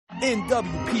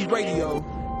NWP Radio.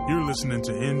 You're listening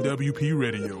to NWP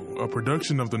Radio, a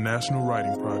production of the National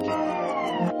Writing Project.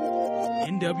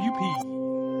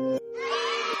 NWP.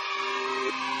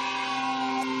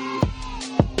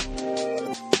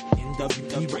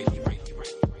 NWP Radio.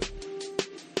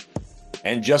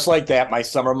 And just like that, my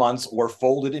summer months were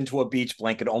folded into a beach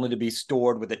blanket only to be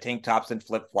stored with the tank tops and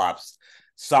flip-flops.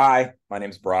 Sigh, my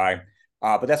name's Bri.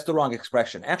 But that's the wrong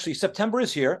expression. Actually, September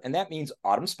is here, and that means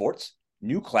autumn sports,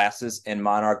 new classes, and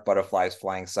monarch butterflies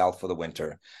flying south for the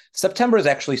winter. September is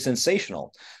actually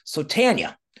sensational. So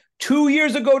Tanya, 2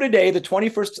 years ago today, the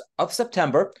 21st of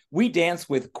September, we danced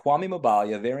with Kwame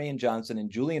Mabalia, Varian Johnson, and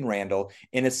Julian Randall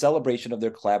in a celebration of their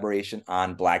collaboration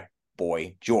on Black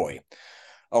Boy Joy.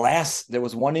 Alas, there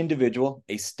was one individual,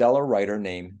 a stellar writer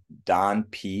named Don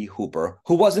P. Hooper,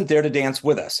 who wasn't there to dance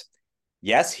with us.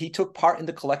 Yes, he took part in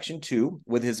the collection too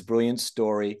with his brilliant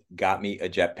story, Got Me a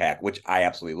Jetpack, which I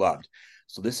absolutely loved.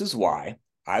 So this is why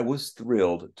I was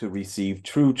thrilled to receive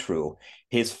True True,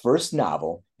 his first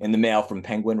novel, in the mail from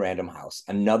Penguin Random House,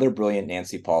 another brilliant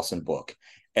Nancy Paulson book.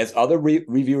 As other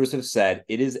reviewers have said,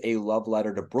 it is a love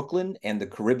letter to Brooklyn and the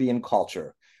Caribbean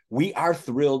culture. We are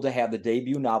thrilled to have the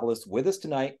debut novelist with us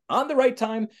tonight on the right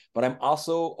time, but I'm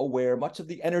also aware much of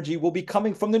the energy will be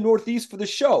coming from the Northeast for the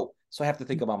show. So I have to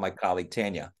think about my colleague,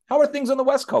 Tanya. How are things on the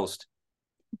West Coast?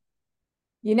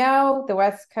 You know, the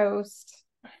West Coast,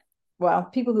 well,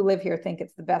 people who live here think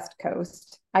it's the best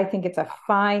coast. I think it's a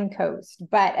fine coast.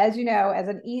 But as you know, as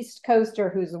an East Coaster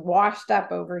who's washed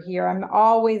up over here, I'm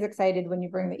always excited when you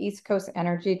bring the East Coast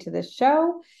energy to the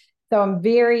show. So I'm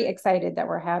very excited that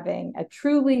we're having a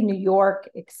truly New York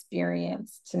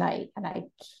experience tonight, and I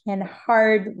can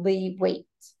hardly wait.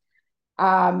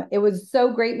 It was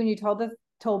so great when you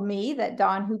told me that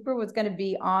Don Hooper was going to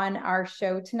be on our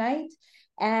show tonight,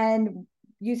 and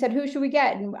you said, who should we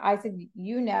get? And I said,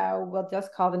 we'll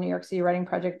just call the New York City Writing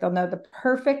Project. They'll know the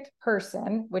perfect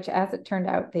person, which as it turned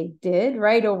out, they did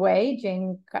right away.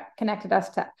 Jane connected us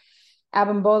to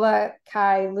Abimbola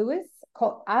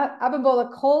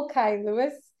Cole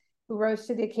Kai-Lewis, who rose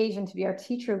to the occasion to be our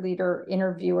teacher leader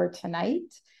interviewer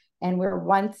tonight. And we're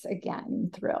once again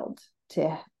thrilled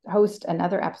to host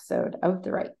another episode of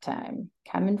The Right Time,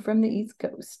 coming from the East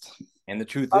Coast. And the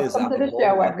truth is, welcome to the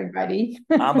show, everybody.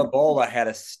 Abimbola had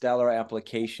a stellar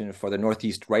application for the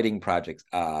Northeast Writing Project,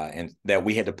 and that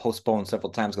we had to postpone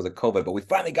several times because of COVID, but we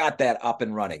finally got that up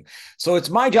and running. So it's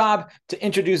my job to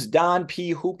introduce Don P.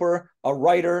 Hooper, a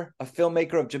writer, a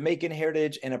filmmaker of Jamaican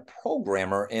heritage, and a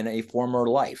programmer in a former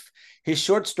life. His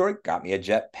short story, Got Me a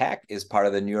Jetpack, is part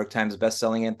of the New York Times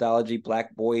bestselling anthology,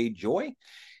 Black Boy Joy.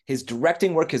 His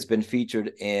directing work has been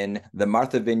featured in the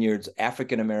Martha Vineyard's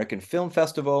African American Film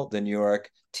Festival, the New York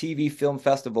TV Film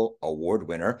Festival award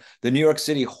winner, the New York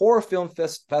City Horror Film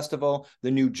Festival,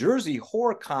 the New Jersey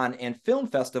Horror Con and Film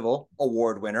Festival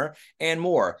award winner, and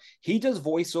more. He does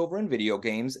voiceover in video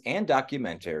games and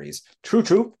documentaries.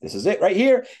 True, this is it right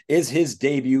here, is his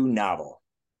debut novel.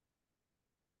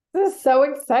 This is so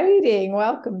exciting.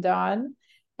 Welcome, Don.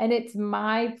 And it's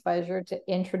my pleasure to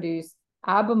introduce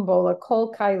Abimbola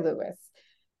Cole Kai-Lewis,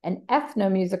 an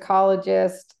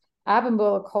ethnomusicologist.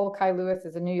 Abimbola Cole Kai-Lewis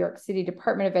is a New York City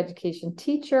Department of Education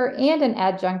teacher and an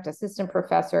adjunct assistant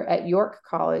professor at York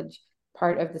College,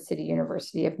 part of the City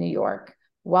University of New York.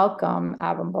 Welcome,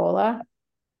 Abimbola.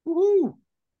 Woohoo!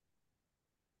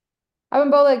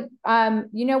 Abimbola,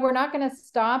 we're not going to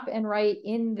stop and write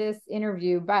in this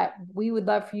interview, but we would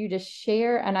love for you to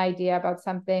share an idea about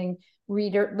something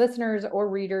listeners or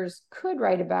readers could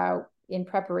write about in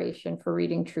preparation for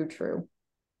reading True True.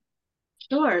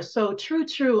 Sure. So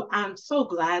True, I'm so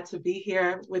glad to be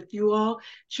here with you all.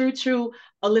 True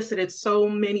elicited so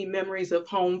many memories of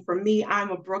home. For me,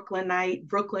 I'm a Brooklynite,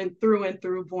 Brooklyn through and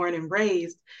through, born and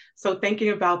raised. So thinking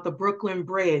about the Brooklyn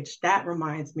Bridge, that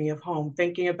reminds me of home.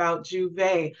 Thinking about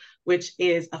Juve, which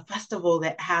is a festival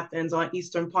that happens on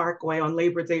Eastern Parkway on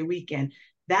Labor Day weekend.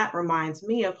 That reminds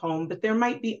me of home, but there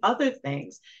might be other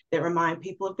things that remind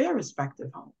people of their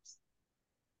respective homes.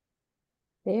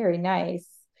 Very nice.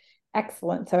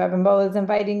 Excellent. So Abimbola is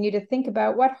inviting you to think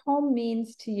about what home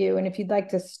means to you. And if you'd like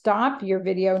to stop your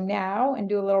video now and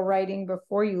do a little writing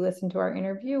before you listen to our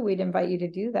interview, we'd invite you to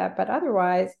do that. But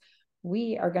otherwise,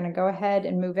 we are going to go ahead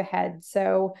and move ahead.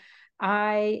 So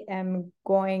I am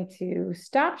going to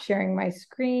stop sharing my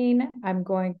screen.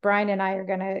 Brian and I are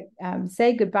going to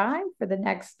say goodbye for the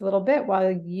next little bit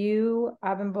while you,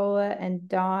 Abimbola, and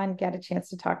Don get a chance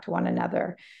to talk to one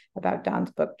another about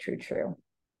Don's book, True.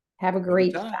 Have a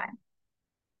great time.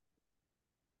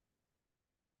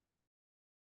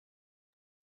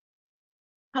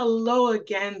 Hello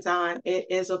again, Don. It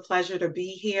is a pleasure to be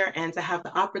here and to have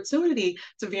the opportunity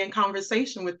to be in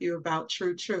conversation with you about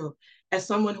True True. As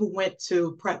someone who went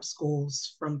to prep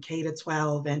schools from K to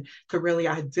 12 and could really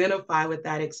identify with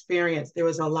that experience, there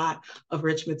was a lot of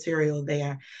rich material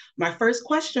there. My first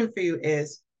question for you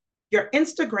is, your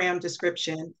Instagram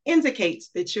description indicates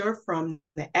that you're from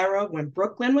the era when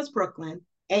Brooklyn was Brooklyn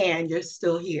and you're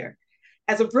still here.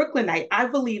 As a Brooklynite, I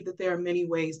believe that there are many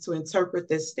ways to interpret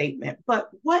this statement, but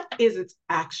what is its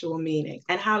actual meaning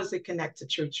and how does it connect to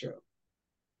True True?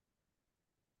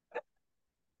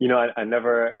 I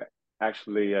never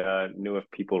actually knew if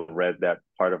people read that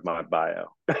part of my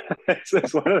bio.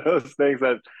 It's one of those things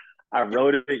that I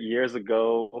wrote it years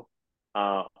ago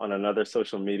on another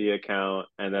social media account.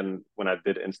 And then when I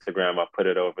did Instagram, I put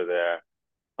it over there.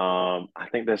 I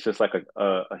think that's just like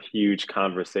a huge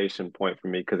conversation point for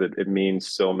me because it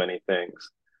means so many things.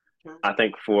 I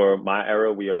think for my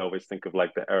era, we always think of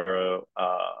like the era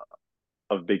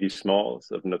of Biggie Smalls,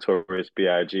 of Notorious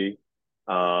B.I.G.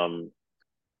 Um,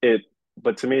 it,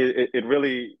 but to me, it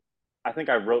really, I think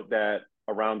I wrote that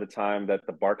around the time that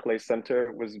the Barclays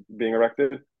Center was being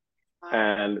erected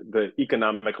and the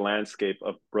economic landscape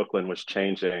of Brooklyn was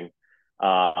changing.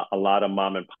 A lot of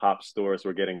mom and pop stores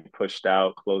were getting pushed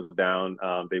out, closed down.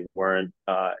 They weren't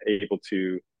able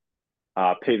to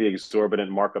pay the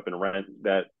exorbitant markup in rent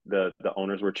that the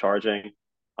owners were charging.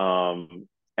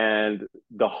 And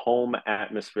the home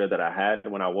atmosphere that I had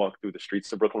when I walked through the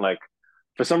streets of Brooklyn, like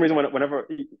for some reason, whenever,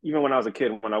 even when I was a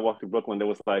kid, when I walked through Brooklyn, there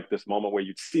was like this moment where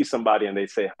you'd see somebody and they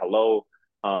say hello,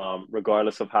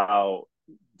 regardless of how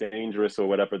dangerous or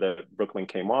whatever that Brooklyn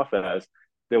came off as,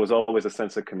 there was always a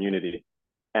sense of community.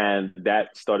 And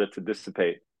that started to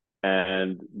dissipate.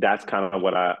 And that's kind of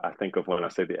what I think of when I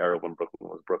say the era when Brooklyn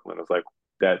was Brooklyn. It's like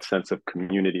that sense of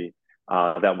community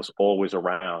that was always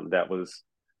around,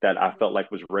 that I felt like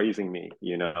was raising me,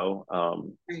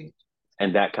 Right.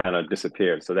 and that kind of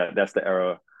disappeared. So that's the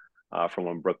era from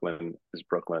when Brooklyn is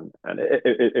Brooklyn, and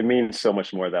it means so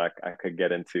much more that I could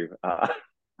get into.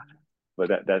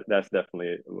 But that's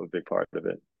definitely a big part of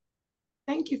it.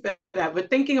 Thank you for that.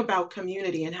 But thinking about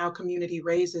community and how community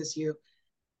raises you,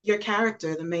 your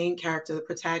character, the main character, the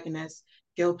protagonist,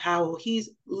 Gil Powell, he's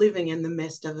living in the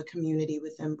midst of a community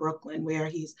within Brooklyn where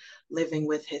he's living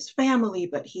with his family,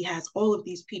 but he has all of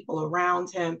these people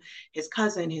around him, his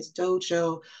cousin, his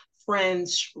dojo,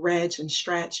 friends, Reg and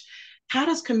Stretch. How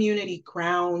does community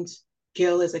ground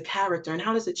Gil as a character and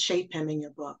how does it shape him in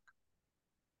your book?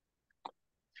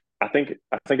 I think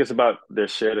it's about their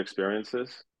shared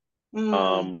experiences.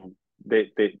 Mm,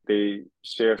 They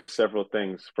share several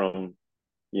things from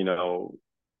you know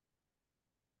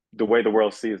the way the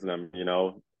world sees them,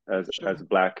 as sure.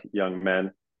 Black young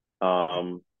men,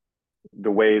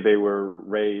 the way they were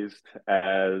raised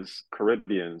as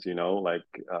Caribbeans, like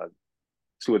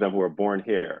two of them who were born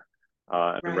here,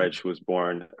 and Right. Reg, who was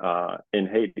born in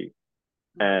Haiti.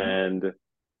 Mm-hmm. And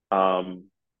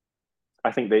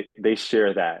I think they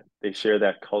share that. They share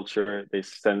that culture.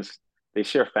 They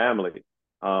share family.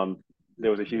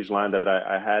 There was a huge line that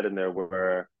I had in there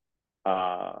where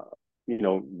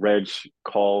Reg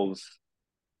calls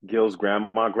Gil's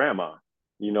grandma, like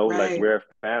Right. we're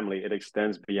family. It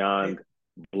extends Right. beyond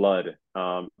blood.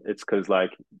 It's because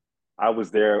like I was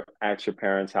there at your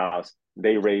parents' house.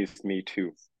 They raised me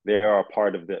too. They are a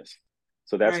part of this.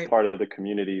 So that's Right. part of the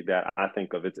community that I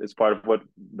think of. It's part of what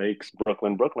makes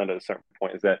Brooklyn Brooklyn at a certain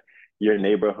point is that your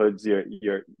neighborhoods,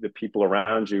 your the people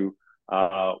around you,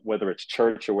 whether it's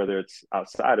church or whether it's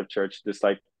outside of church, just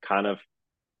like kind of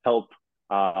help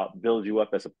build you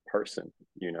up as a person,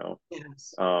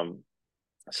 Yes. Um,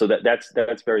 so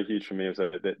that's very huge for me is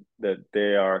that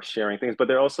they are sharing things, but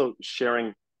they're also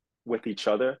sharing with each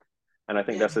other. And I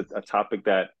think Yeah. that's a topic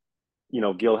that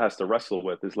Gil has to wrestle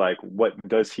with is like, what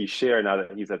does he share now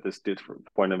that he's at this different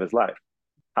point of his life?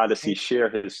 How does he Right. share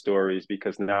his stories?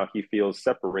 Because now he feels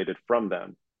separated from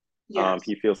them. Yes.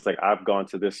 He feels like I've gone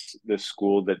to this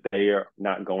school that they are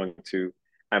not going to.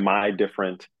 Am I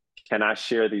different? Can I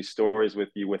share these stories with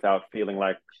you without feeling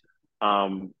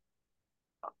um,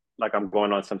 like I'm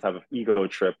going on some type of ego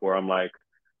trip where I'm like,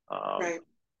 um, Right.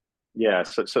 yeah.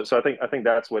 So I think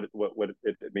that's what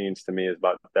it means to me is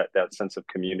about that sense of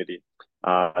community.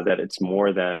 That it's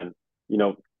more than you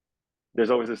know. There's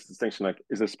always this distinction like,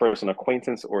 is this person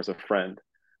acquaintance or is a friend?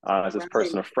 Is this Right.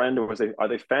 person a friend or are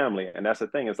they family? And that's the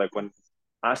thing is like when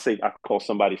I say I call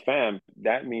somebody fam,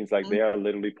 that means like Mhm. they are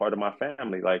literally part of my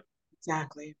family. Like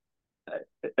Exactly.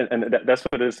 and that's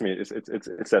what it is to me.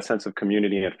 It's that sense of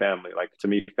community and family. Like to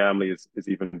me, family is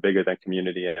even bigger than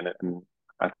community, and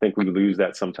I think we lose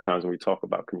that sometimes when we talk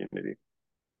about community.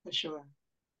 For sure.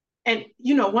 And,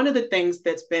 you know, one of the things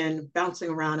that's been bouncing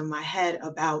around in my head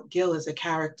about Gil as a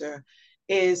character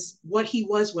is what he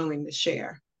was willing to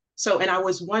share. So, and I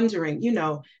was wondering, you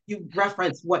know, you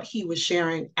referenced what he was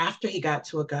sharing after he got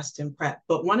to Augustine Prep.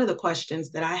 But one of the questions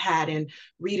that I had in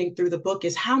reading through the book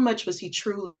is how much was he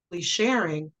truly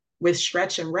sharing with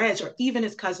Stretch and Reg, or even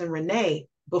his cousin Renee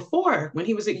before when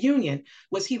he was at Union?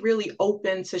 Was he really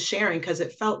open to sharing? Because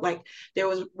it felt like there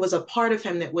was a part of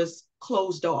him that was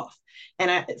closed off.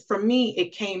 And for me,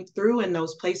 it came through in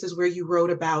those places where you wrote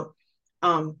about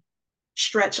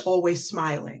Stretch always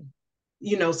smiling,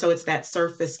 you know, so it's that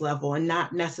surface level and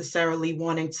not necessarily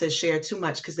wanting to share too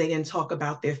much because they didn't talk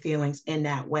about their feelings in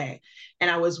that way.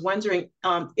 And I was wondering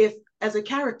if, as a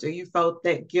character, you felt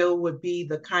that Gil would be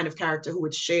the kind of character who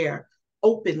would share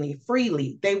openly,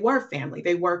 freely. They were family,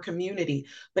 they were community,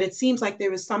 but it seems like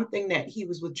there was something that he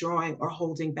was withdrawing or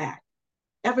holding back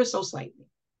ever so slightly.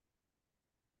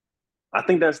 I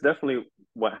think that's definitely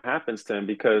what happens to him,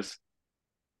 because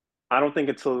I don't think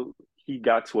until he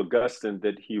got to Augustine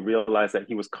that he realized that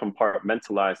he was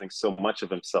compartmentalizing so much of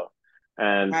himself.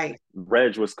 And Right.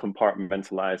 Reg was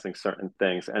compartmentalizing certain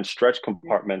things, and Stretch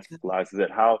compartmentalizes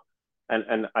it. How,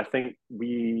 and I think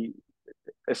we,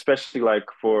 especially like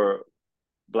for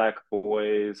Black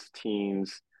boys,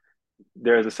 teens,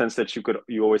 there's a sense that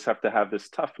you always have to have this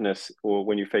toughness or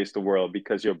when you face the world,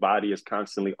 because your body is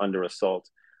constantly under assault.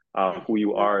 Who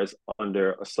you are is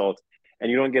under assault, and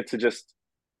you don't get to just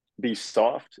be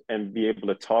soft and be able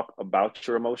to talk about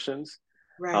your emotions.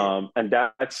 Right. And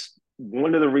that's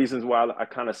one of the reasons why I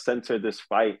kind of center this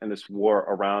fight and this war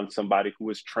around somebody who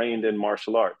is trained in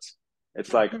martial arts.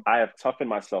 It's like, I have toughened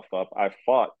myself up. I've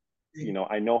fought, you know,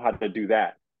 I know how to do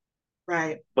that.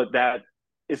 Right. But that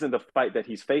isn't the fight that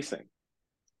he's facing.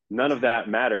 None of that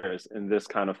matters in this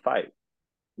kind of fight.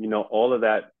 You know, all of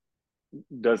that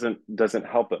doesn't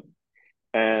help him.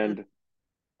 And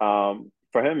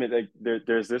for him,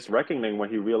 there's this reckoning when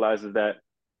he realizes that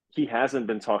he hasn't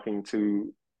been talking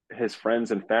to his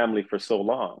friends and family for so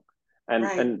long.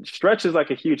 Right. And Stretch is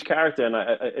like a huge character, and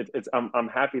I'm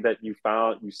happy that you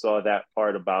saw that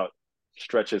part about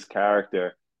Stretch's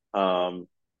character,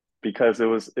 because it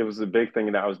was a big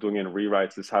thing that I was doing in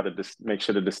rewrites, is how to make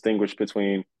sure to distinguish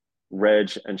between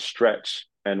Reg and Stretch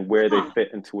and where they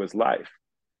fit into his life.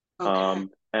 Okay.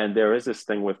 And there is this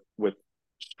thing with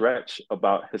Stretch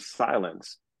about his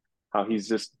silence, how he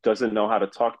just doesn't know how to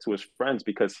talk to his friends,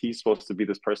 because he's supposed to be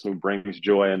this person who brings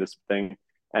joy and this thing,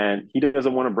 and he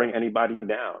doesn't want to bring anybody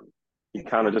down. He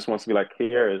kind of just wants to be like,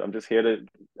 here, I'm just here to,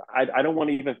 I don't want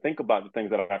to even think about the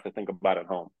things that I have to think about at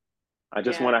home. I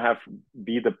just want to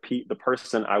be the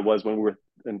person I was when we were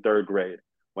in third grade,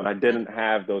 when I didn't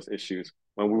have those issues,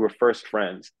 when we were first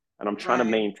friends. And I'm trying to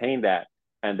maintain that.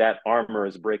 And that armor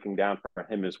is breaking down for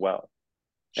him as well.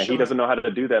 And he doesn't know how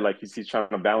to do that. Like he's trying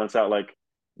to balance out, like,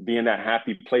 being that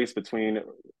happy place between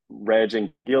Reg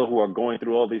and Gil, who are going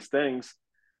through all these things.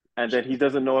 And then he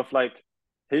doesn't know if, like,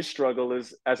 his struggle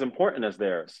is as important as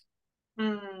theirs.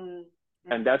 And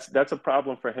that's a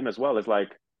problem for him as well. It's like,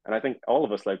 and I think all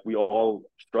of us, like, we all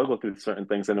struggle through certain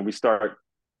things, and then we start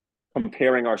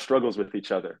comparing our struggles with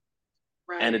each other.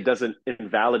 And it doesn't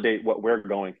invalidate what we're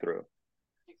going through.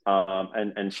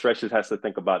 And Stretch has to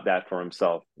think about that for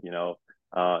himself. You know,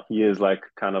 he is like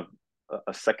kind of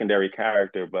a secondary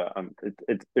character, but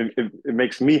it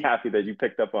makes me happy that you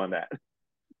picked up on that.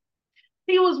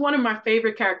 He was one of my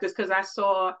favorite characters because I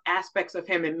saw aspects of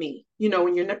him in me. You know,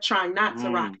 when you're not trying not to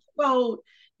rock the boat,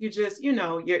 you just, you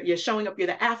know, you're showing up, you're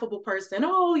the affable person.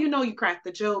 Oh, you know, you crack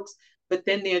the jokes, but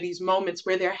then there are these moments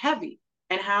where they're heavy.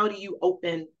 And how do you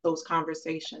open those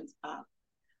conversations up?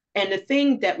 And the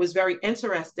thing that was very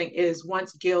interesting is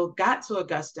once Gil got to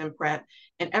Augustine Prep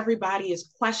and everybody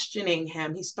is questioning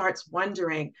him, he starts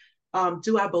wondering,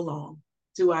 do I belong?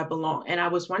 Do I belong? And I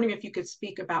was wondering if you could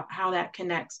speak about how that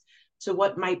connects to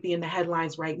what might be in the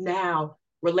headlines right now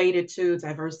related to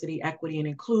diversity, equity, and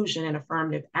inclusion and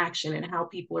affirmative action, and how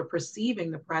people are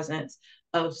perceiving the presence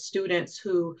of students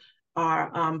who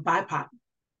are BIPOC,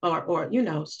 or you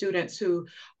know, students who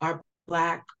are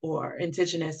Black or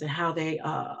Indigenous, and how they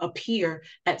appear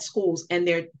at schools, and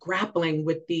they're grappling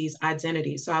with these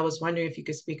identities. So I was wondering if you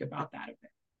could speak about that a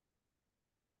bit.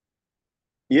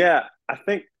 Yeah, I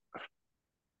think,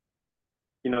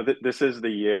 you know, this is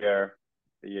the year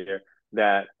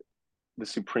that the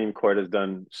Supreme Court has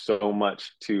done so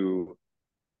much to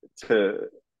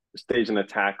stage an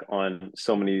attack on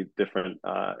so many different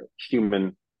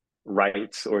human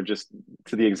rights, or just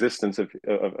to the existence of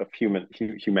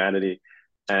humanity,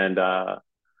 and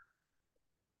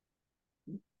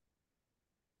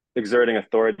exerting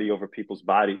authority over people's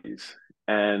bodies.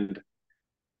 And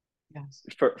Yes.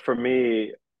 For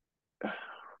me,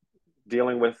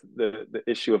 dealing with the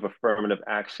issue of affirmative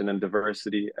action and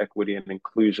diversity, equity, and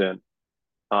inclusion,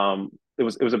 it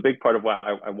was a big part of why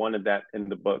I wanted that in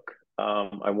the book.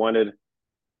 I wanted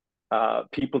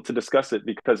people to discuss it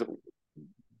because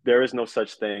there is no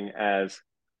such thing as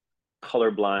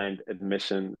colorblind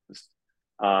admissions,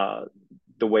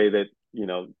 the way that,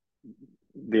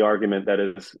 the argument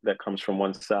that comes from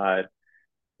one side,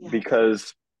 Yes.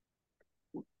 because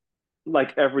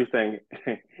like everything,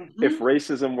 if Mm-hmm.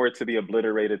 racism were to be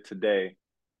obliterated today,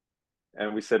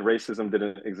 and we said racism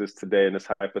didn't exist today in this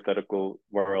hypothetical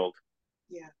world,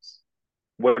 Yes.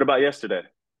 what about yesterday?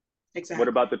 What Exactly.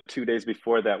 about the 2 days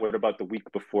before that? What about the week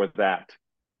before that?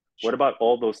 What Sure. about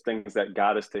all those things that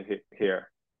got us to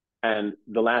here and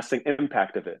the lasting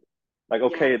impact of it? Like, Yeah.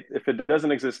 okay, if it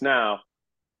doesn't exist now,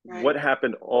 Right. what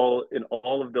happened in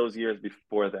all of those years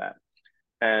before that?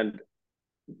 And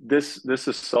this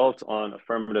assault on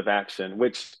affirmative action,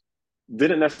 which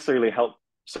didn't necessarily help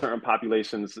certain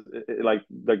populations, like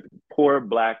poor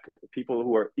Black people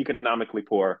who are economically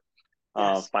poor,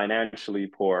 Yes. financially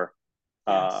poor,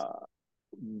 Yes. uh,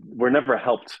 were never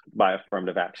helped by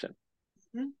affirmative action,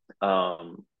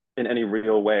 Mm-hmm. in any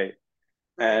real way.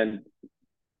 Right. And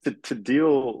to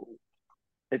deal,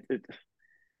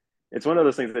 it's one of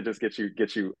those things that just gets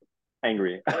you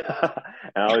angry. And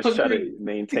I always try to Agreed.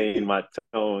 maintain my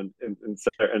tone in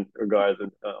certain regards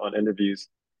on interviews.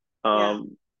 Yeah.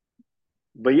 Um,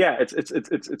 but yeah,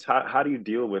 it's how do you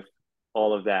deal with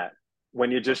all of that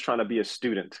when you're just trying to be a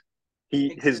student?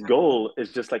 His Exactly. goal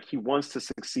is just like he wants to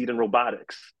succeed in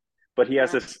robotics, but he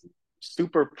has Right. this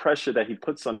super pressure that he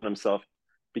puts on himself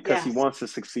because he Yes. wants to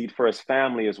succeed for his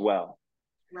family as well.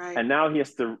 Right. And now he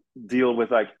has to deal with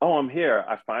like, oh, I'm here.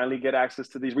 I finally get access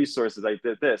to these resources. I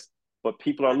did this, but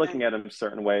people are looking Right. at him a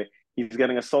certain way. He's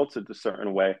getting assaulted a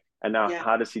certain way. And now Yeah.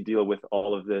 how does he deal with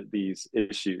all of these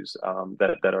issues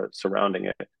that are surrounding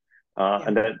it? Yeah.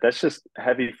 And that's just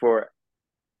heavy for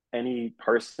any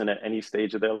person at any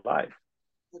stage of their life.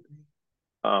 Agreed.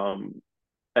 Um,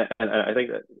 and I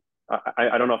think that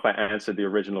I don't know if I answered the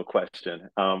original question,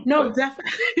 No, but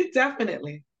definitely.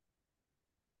 Definitely.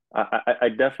 I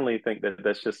definitely think that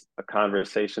that's just a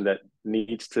conversation that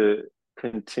needs to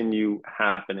continue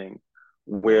happening,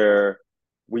 Yeah. where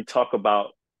we talk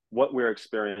about what we're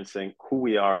experiencing, who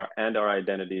we are, and our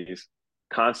identities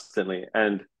constantly.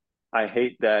 And I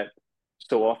hate that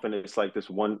so often it's like this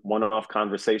one-off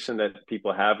conversation that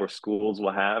people have or schools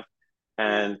will have,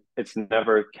 Yeah. and it's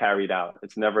never carried out.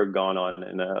 It's never gone on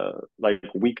in a like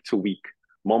week to week,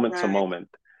 moment to Right. moment.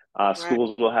 Right.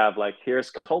 Schools will have like, here's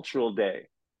cultural day,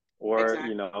 or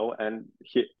Exactly. and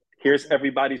here's Exactly.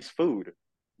 everybody's food,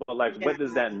 but like Yeah. what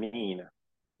does that mean?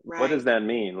 What does Right. that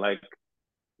mean? Like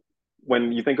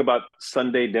when you think about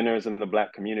Sunday dinners in the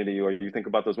Black community, or you think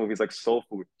about those movies like Soul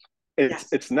Food,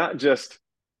 Yes. it's not just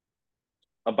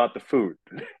about the food.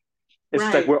 It's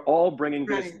like Right. we're all bringing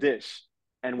this Right. dish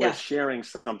and we're Yes. sharing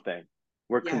something,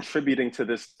 we're Yes. contributing to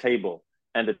this table,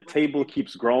 and the table Right.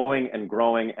 keeps growing and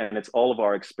growing, and it's all of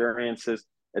our experiences,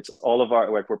 it's all of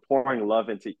our, like, we're pouring love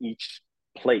into each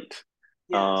plate.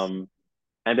 Yes. um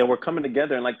and then we're coming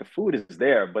together, and like the food is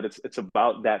there, but it's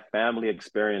about that family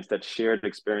experience, that shared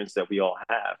experience that we all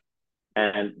have.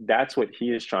 Right. And that's what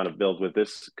he is trying to build with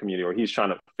this community, or he's trying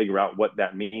to figure out what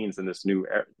that means in this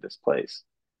this place.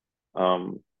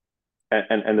 um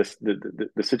and this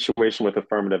the situation with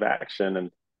affirmative action,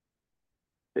 and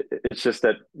it's just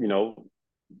that,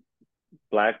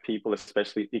 Black people,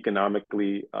 especially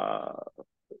economically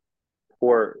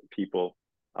poor people,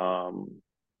 um,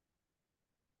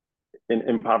 in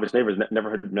impoverished neighborhoods,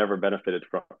 never benefited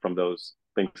from those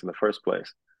things in the first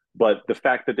place. But the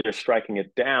fact that they're striking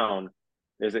it down,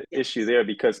 there's an issue Yes. there,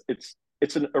 because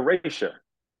it's an erasure.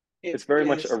 It's very It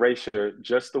much is. erasure,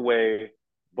 just the way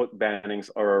book bannings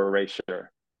are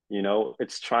erasure.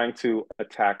 It's trying to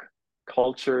attack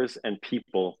cultures and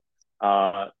people,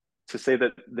 uh, to say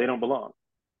that they don't belong,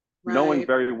 knowing Right.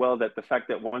 very well that the fact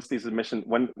that once these admissions,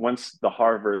 once the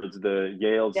Harvards, the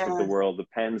Yales of the Yes. world, the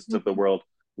Penns of the Mhm. world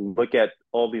look at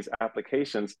all these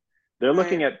applications, they're Right.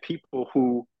 looking at people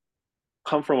who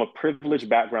come from a privileged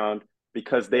background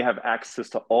because they have access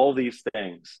to all these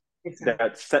things Exactly.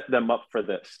 that set them up for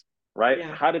this, right?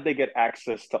 Yeah. How did they get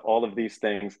access to all of these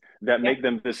things that Yeah. make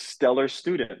them this stellar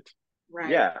student? Right.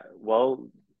 Yeah, well,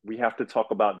 we have to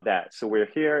talk about that. So we're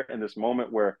here in this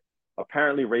moment where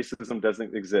apparently racism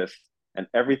doesn't exist and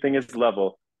everything is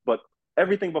level, but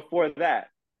everything before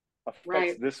that affects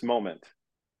Right. this moment,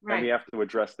 and we Right. have to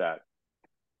address that.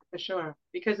 For sure.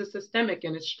 Because it's systemic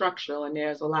and it's structural, and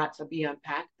there's a lot to be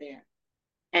unpacked there.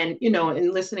 And, you know,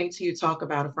 in listening to you talk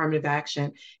about affirmative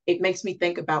action, it makes me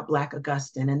think about Black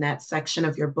Augustine and that section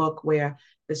of your book where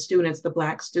the students, the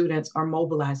Black students are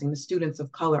mobilizing, the students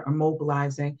of color are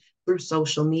mobilizing through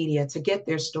social media to get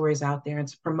their stories out there and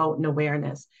to promote an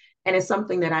awareness. And it's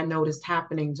something that I noticed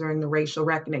happening during the racial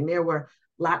reckoning. There were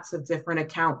lots of different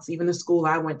accounts. Even the school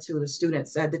I went to, the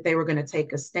students said that they were going to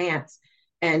take a stance.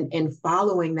 And in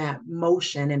following that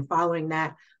motion and following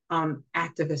that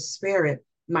activist spirit,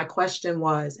 my question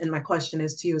was, and my question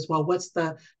is to you as well, what's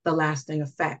the lasting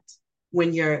effect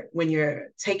when you're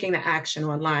taking the action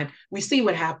online? We see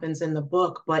what happens in the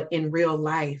book, but in real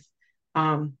life,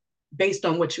 based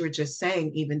on what you were just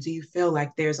saying, even, do you feel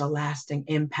like there's a lasting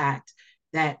impact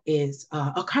that is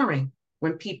occurring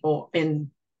when people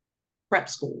in prep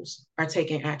schools are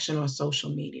taking action on social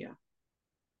media?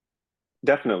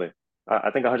 Definitely.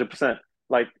 I think 100%.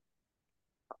 Like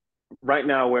right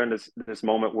now, we're in this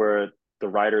moment where the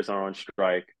writers are on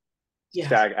strike. Yes.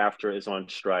 SAG-AFTRA is on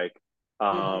strike.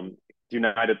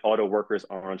 United Auto Workers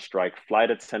are on strike.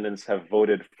 Flight attendants have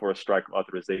voted for a strike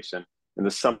authorization. In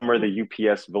the summer, the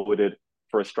UPS voted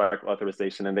for a strike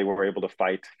authorization, and they were able to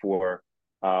fight for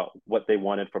what they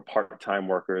wanted for part-time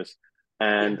workers.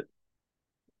 And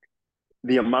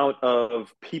the amount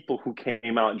of people who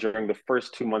came out during the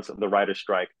first 2 months of the writer's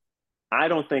strike, I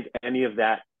don't think any of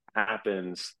that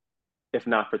happens if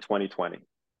not for 2020.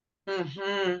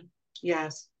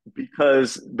 Yes.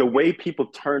 Because the way people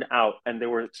turned out and they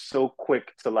were so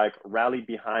quick to like rally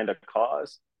behind a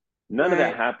cause, none of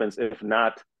that happens if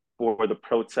not for the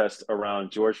protests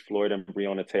around George Floyd and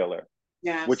Breonna Taylor.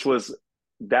 Yes. Which was,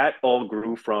 that all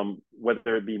grew from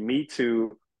whether it be Me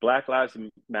Too, Black Lives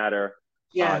Matter,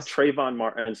 Trayvon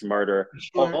Martin's murder,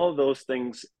 all those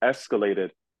things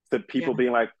escalated to people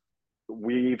being like,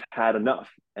 we've had enough.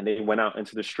 And they went out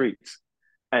into the streets.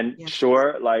 And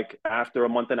sure, like after a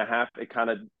month and a half, it kind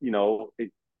of, you know,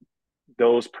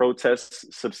 those protests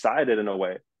subsided in a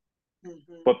way.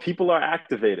 But people are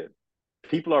activated.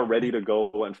 People are ready to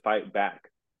go and fight back.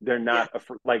 They're not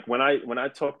like when I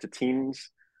talk to teens,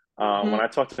 when I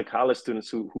talk to college students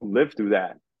who live through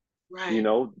that, you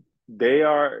know,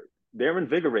 they're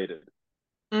invigorated.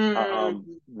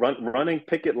 Running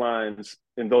picket lines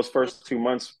in those first 2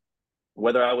 months,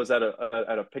 whether I was at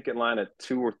a picket line at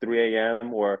 2 or 3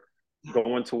 a.m. or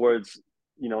going towards,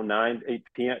 you know, 9, 8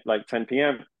 p.m., like 10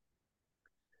 p.m.,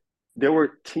 there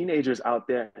were teenagers out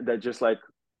there that just like,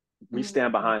 we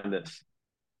stand behind this.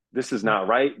 This is not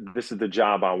right. This is the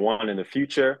job I want in the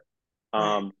future.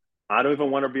 I don't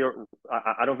even want to be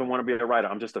I don't even want to be a writer.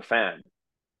 I'm just a fan.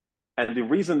 And the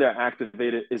reason they're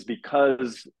activated is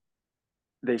because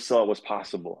they saw it was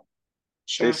possible.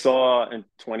 They saw in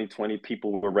 2020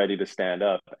 people were ready to stand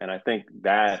up. And I think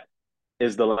that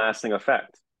is the lasting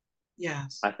effect.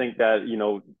 Yes. I think that, you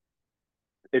know,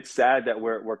 it's sad that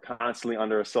we're constantly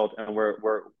under assault and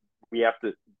we have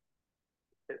to,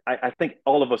 I think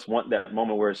all of us want that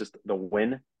moment where it's just the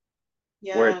win,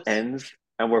 where it ends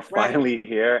and we're finally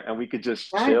here and we could just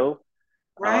chill.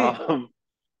 But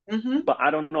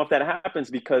I don't know if that happens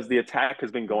because the attack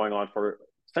has been going on for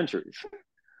centuries,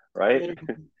 right?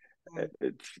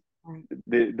 It's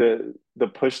the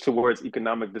push towards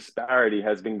economic disparity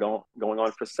has been going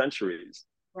on for centuries.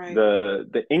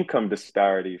 The income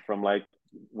disparity from like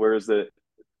where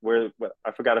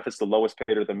I forgot if it's the lowest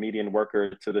paid or the median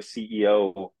worker to the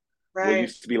CEO, where it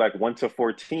used to be like 1 to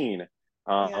 14,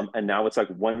 and now it's like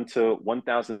 1 to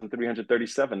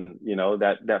 1,337. You know,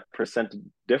 that percent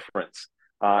difference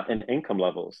in income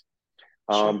levels,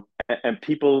 and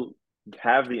people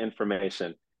have the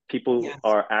information. People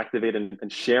are activated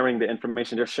and sharing the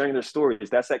information. They're sharing their stories.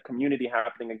 That's that community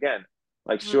happening again.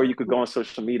 Like, sure, you could go on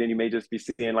social media and you may just be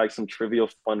seeing like some trivial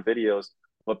fun videos,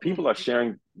 but people are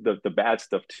sharing the bad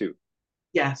stuff too.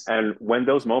 Yes. And when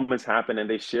those moments happen and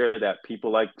they share that,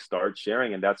 people like start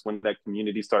sharing, and that's when that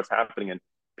community starts happening and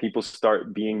people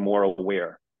start being more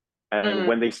aware. And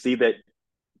when they see that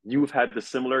you've had the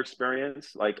similar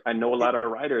experience, like I know a lot of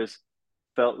writers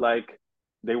felt like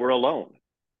they were alone.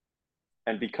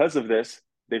 And because of this,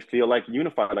 they feel like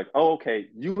unified, like, oh, okay,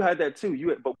 you had that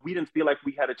too. But we didn't feel like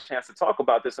we had a chance to talk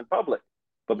about this in public.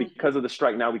 But because of the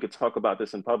strike, now we could talk about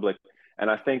this in public. And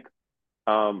I think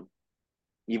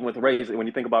even with race, when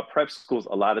you think about prep schools,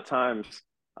 a lot of times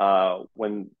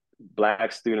when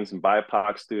Black students and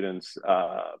BIPOC students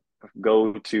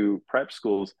go to prep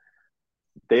schools,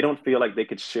 they don't feel like they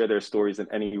could share their stories in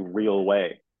any real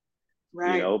way,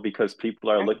 you know, because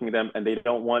people are looking at them and they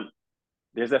don't want,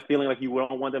 there's that feeling like you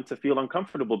don't want them to feel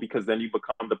uncomfortable because then you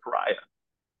become the pariah,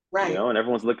 you know, and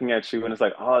everyone's looking at you and it's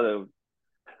like, oh,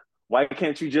 why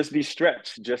can't you just be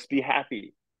stretched? Just be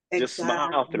happy. Just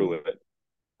smile through it.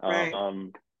 Right.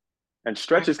 And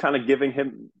Stretch is kind of giving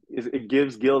him, it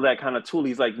gives Gil that kind of tool.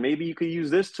 He's like, maybe you could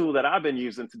use this tool that I've been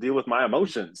using to deal with my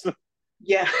emotions.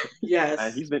 Yeah. And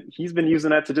Yes. he's been using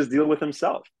that to just deal with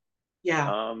himself.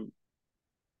 Yeah.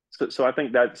 So I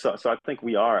think that so I think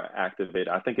we are activated.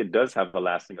 I think it does have a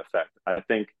lasting effect. I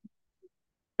think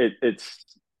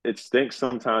it stinks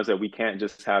sometimes that we can't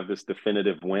just have this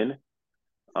definitive win.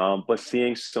 But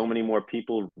seeing so many more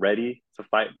people ready to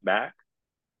fight back,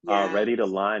 Yeah. ready to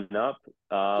line up,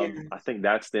 I Yes. think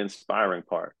that's the inspiring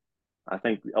part. I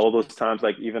think all those times,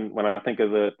 like even when I think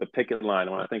of the picket line,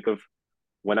 when I think of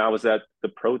when I was at the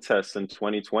protests in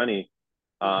 2020,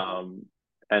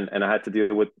 and I had to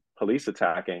deal with police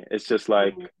attacking, it's just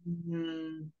like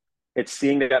Mm-hmm. it's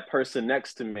seeing that person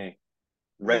next to me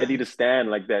ready to Yes. stand,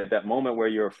 like that moment where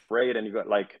you're afraid and you got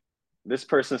like this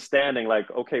person standing, like,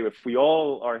 okay, if we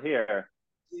all are here,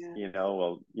 Yeah.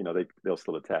 well, they'll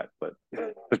still attack, but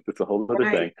it's a whole other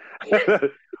thing.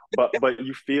 Right. But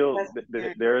you feel That's that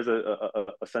very there is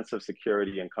a sense of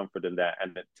security and comfort in that,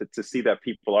 and to see that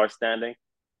people are standing,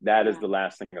 that is yeah. the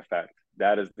lasting effect.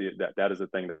 That is the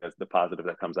thing, that's the positive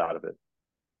that comes out of it.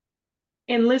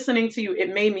 In listening to you,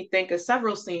 it made me think of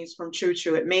several scenes from True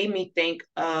True. It made me think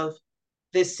of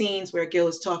the scenes where Gil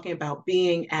is talking about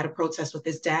being at a protest with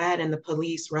his dad and the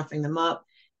police roughing them up.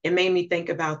 It made me think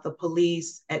about the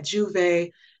police at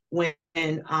Juve when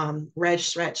Reg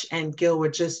Stretch and Gil were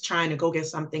just trying to go get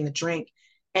something to drink.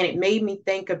 And it made me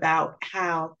think about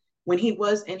how when he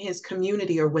was in his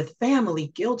community or with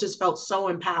family, Gil just felt so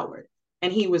empowered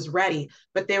and he was ready.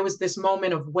 But there was this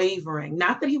moment of wavering.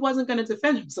 Not that he wasn't going to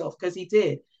defend himself, because he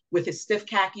did with his stiff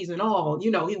khakis and all,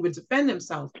 he would defend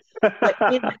himself. But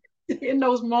in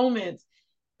those moments,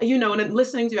 and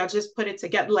listening to you, I just put it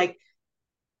together. Like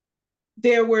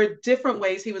there were different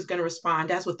ways he was going to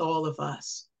respond, as with all of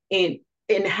us, in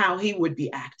how he would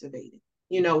be activated.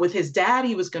 With his dad,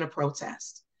 he was going to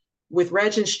protest. With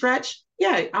Reg and Stretch,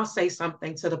 yeah, I'll say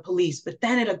something to the police. But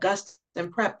then at Augusta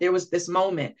and Prep, there was this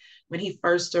moment when he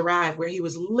first arrived where he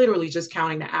was literally just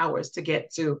counting the hours to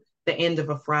get to the end of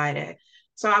a Friday.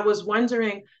 So I was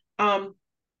wondering,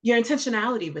 your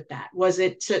intentionality with that. Was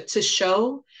it to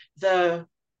show the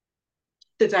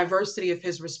diversity of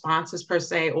his responses per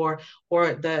se, or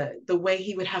the way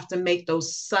he would have to make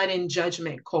those sudden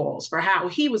judgment calls for how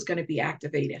he was going to be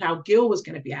activated, how Gil was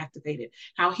going to be activated,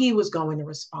 how he was going to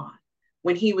respond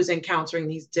when he was encountering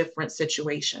these different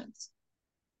situations?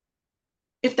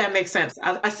 If that makes sense.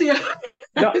 I see a,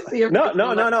 No, I see a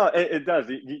no. It does.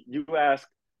 You ask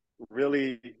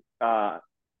really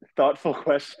thoughtful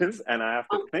questions, and I have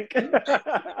to think, and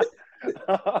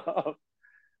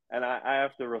I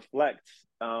have to reflect.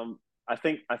 I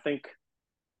think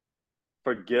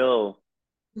for Gil,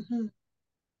 mm-hmm.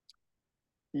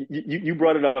 you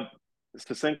brought it up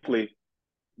succinctly.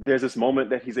 There's this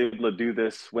moment that he's able to do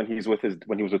this when he was with his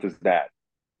dad.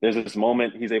 There's this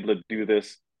moment he's able to do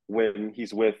this when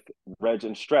he's with Reg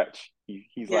and Stretch.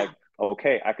 He's Yeah. like,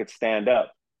 okay, I could stand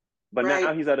up. But Right.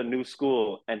 now he's at a new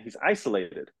school and he's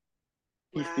isolated.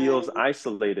 He Right. feels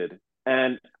isolated.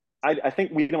 And I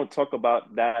think we don't talk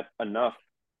about that enough,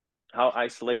 how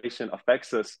isolation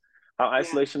affects us, how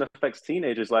isolation affects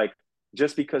teenagers. Like,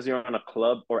 just because you're on a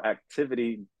club or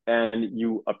activity and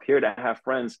you appear to have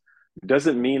friends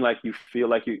doesn't mean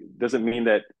doesn't mean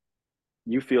that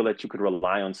you feel that you could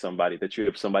rely on somebody, that you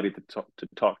have somebody to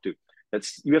talk to.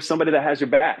 You have somebody that has your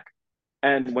back.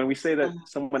 And when we say that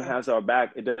someone has our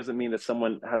back, it doesn't mean that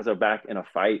someone has our back in a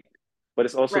fight, but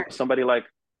it's also Right. somebody like,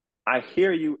 I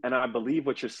hear you and I believe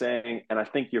what you're saying, and I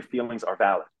think your feelings are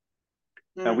valid.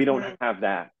 Mm-hmm. And we don't have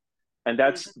that. And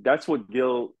that's what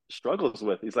Gil struggles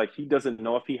with. He's like, he doesn't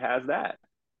know if he has that.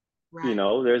 Right.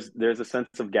 There's a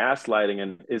sense of gaslighting,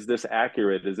 and is this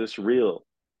accurate? Is this real?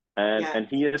 And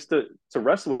he has to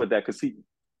wrestle with that, because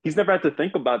he's never had to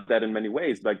think about that in many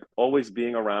ways. Like always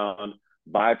being around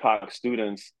BIPOC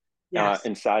students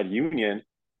inside Union,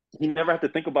 he never had to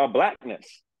think about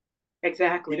Blackness.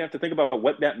 Exactly. He didn't have to think about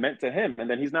what that meant to him. And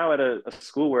then he's now at a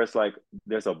school where it's like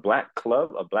there's a Black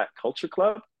club, a Black culture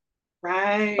club.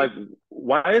 Right. Like,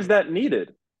 why is that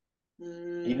needed?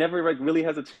 Mm. He never really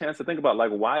has a chance to think about,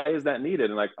 like, why is that needed?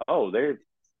 And like, oh,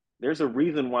 there's a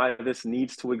reason why this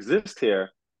needs to exist here.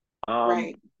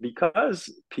 Right.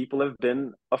 Because people have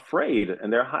been afraid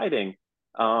and they're hiding,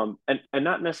 and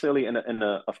not necessarily in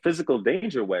a physical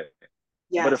danger way,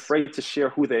 but afraid to share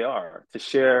who they are, to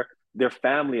share their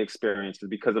family experiences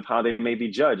because of how they may be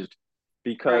judged,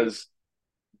 because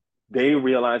they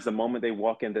realize the moment they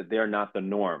walk in that they're not the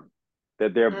norm,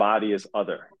 that their body is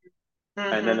other.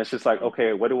 Mm-hmm. And then it's just like,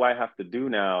 okay, what do I have to do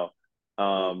now?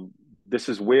 This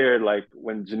is weird. Like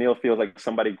when Janelle feels like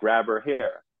somebody grab her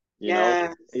hair, You know,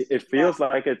 Yes. it feels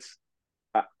like it's,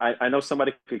 I know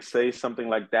somebody could say something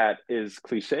like that is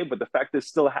cliche, but the fact is, it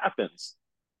still happens.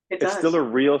 It It's still does. a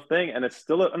real thing, and it's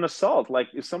still an assault. Like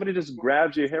if somebody just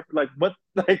grabs your hair, like what,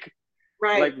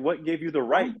 Right. like what gave you the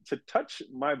right to touch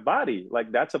my body?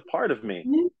 Like that's a part of me.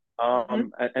 Mm-hmm.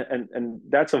 And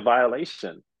that's a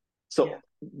violation. Yeah. So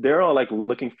they're all like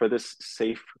looking for this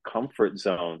safe comfort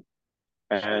zone,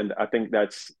 Sure. and I think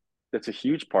that's a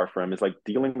huge part for him, is like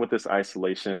dealing with this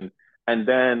isolation. And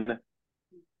then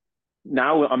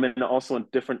now I'm in also a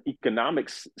different economic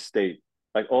state.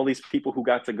 Like all these people who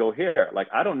got to go here, like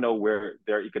I don't know where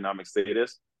their economic state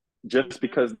is. Just Mm-hmm.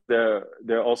 because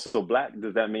they're also Black,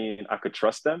 does that mean I could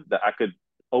trust them? That I could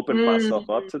open myself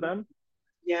up to Mm-hmm. them? I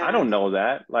Yes. don't know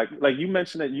that. Like you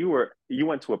mentioned that you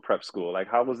went to a prep school. Like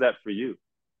how was that for you?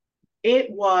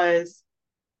 It was,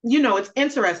 it's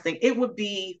interesting. It would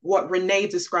be what Renee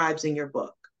describes in your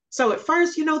book. So at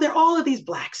first, there are all of these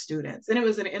Black students, and it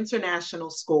was an international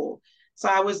school. So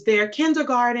I was there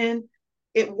kindergarten.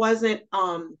 It wasn't,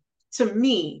 to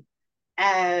me,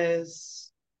 as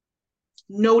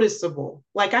noticeable.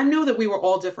 Like I knew that we were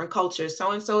all different cultures.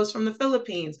 So and so is from the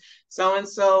Philippines. So and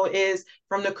so is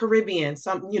from the Caribbean.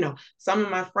 Some of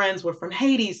my friends were from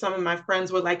Haiti. Some of my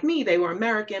friends were like me. They were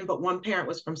American, but one parent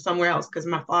was from somewhere else because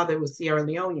my father was Sierra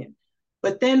Leonean.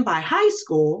 But then by high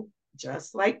school,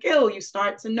 just like Gil, you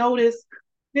start to notice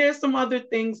there's some other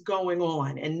things going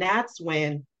on. And that's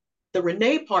when the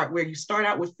Renee part, where you start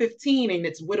out with 15 and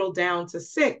it's whittled down to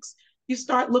 6, you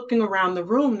start looking around the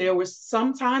room. There was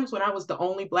some times when I was the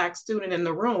only Black student in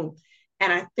the room.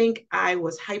 And I think I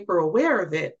was hyper aware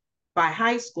of it by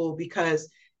high school because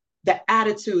the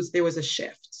attitudes, there was a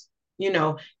shift. In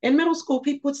middle school,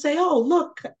 people would say, oh,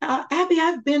 look, Abby,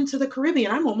 I've been to the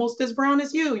Caribbean. I'm almost as brown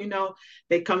as you.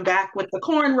 They come back with the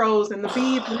cornrows and the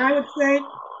beads. And I would say,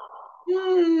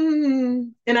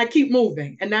 and I keep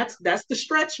moving. And that's the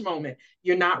stretch moment.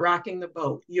 You're not rocking the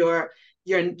boat. You're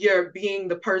being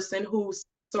the person who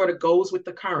sort of goes with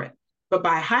the current. But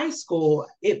by high school,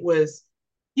 it was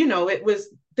the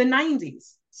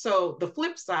 90s. So the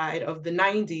flip side of the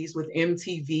 90s with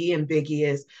MTV and Biggie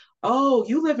is, oh,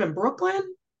 you live in Brooklyn?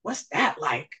 What's that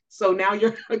like? So now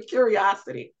you're a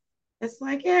curiosity. It's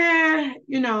like,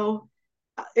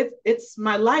 it's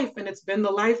my life, and it's been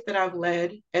the life that I've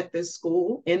led at this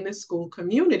school, in this school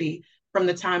community, from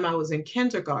the time I was in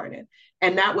kindergarten.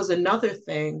 And that was another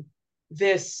thing,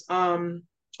 this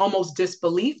almost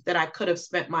disbelief that I could have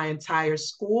spent my entire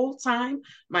school time,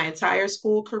 my entire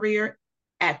school career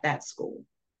at that school.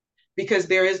 Because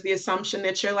there is the assumption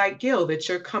that you're like Gil, that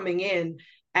you're coming in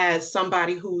as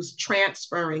somebody who's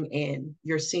transferring in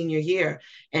your senior year.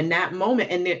 And that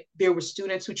moment, and there were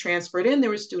students who transferred in, there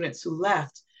were students who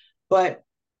left. But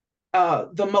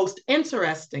the most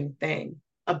interesting thing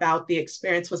about the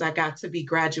experience was I got to be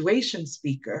graduation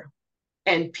speaker,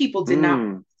 and people did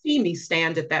not see me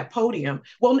stand at that podium.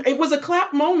 Well, it was a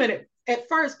clap moment at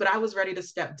first, but I was ready to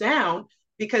step down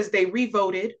because they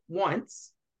revoted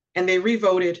once and they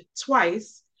revoted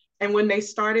twice. And when they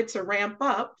started to ramp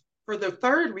up for the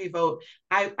third revote,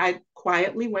 I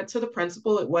quietly went to the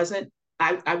principal.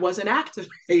 I wasn't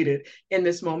activated in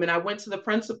this moment. I went to the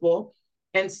principal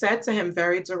and said to him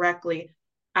very directly,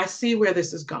 I see where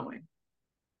this is going.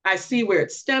 I see where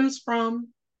it stems from,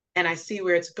 and I see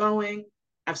where it's going.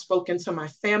 I've spoken to my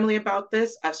family about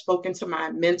this. I've spoken to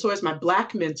my mentors, my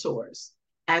Black mentors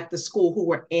at the school, who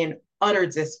were in utter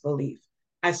disbelief.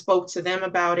 I spoke to them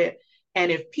about it.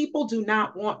 And if people do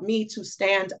not want me to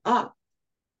stand up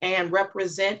and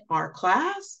represent our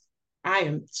class, I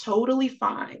am totally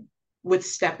fine with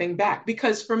stepping back.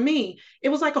 Because for me, it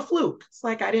was like a fluke. It's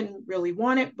like I didn't really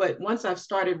want it. But once I've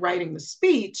started writing the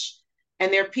speech,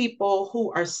 and there are people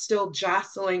who are still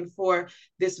jostling for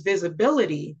this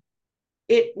visibility,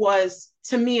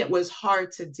 to me, it was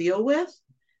hard to deal with.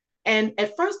 And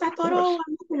at first I thought, oh,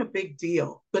 I'm making a big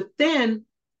deal. But then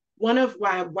one of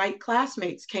my white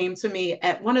classmates came to me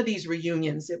at one of these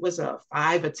reunions. It was a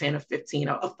 5, a 10, a 15,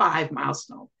 a 5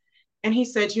 milestone. And he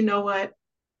said, you know what?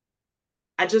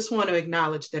 I just want to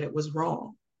acknowledge that it was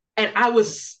wrong. And I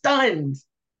was stunned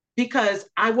because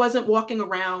I wasn't walking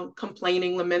around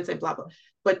complaining, lamenting, blah, blah,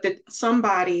 but that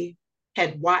somebody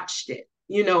had watched it,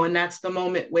 and that's the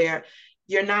moment where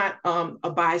you're not a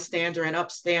bystander, an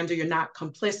upstander, you're not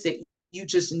complicit. You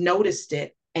just noticed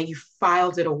it and you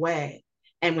filed it away.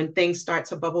 And when things start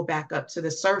to bubble back up to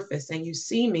the surface and you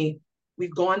see me,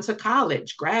 we've gone to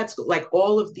college, grad school, like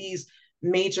all of these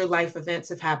major life events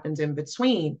have happened in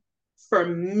between. For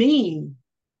me,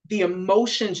 the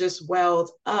emotion just welled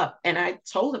up. And I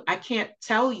told him, I can't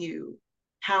tell you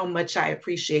how much I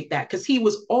appreciate that, because he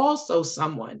was also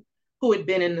someone who had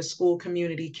been in the school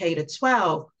community K to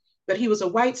 12, but he was a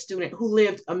white student who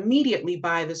lived immediately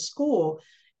by the school,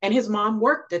 and his mom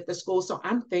worked at the school. So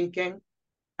I'm thinking,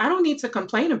 I don't need to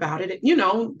complain about it. You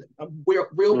know, we're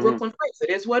real Brooklyn phrase. It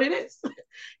is what it is.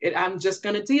 I'm just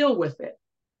going to deal with it.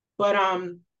 But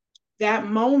that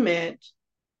moment,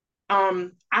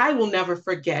 I will never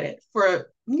forget it.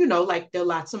 For, you know, like there are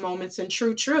lots of moments in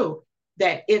True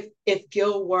that if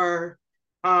Gil were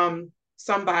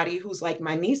somebody who's like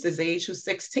my niece's age, who's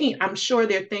 16, I'm sure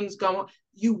there are things going,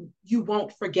 you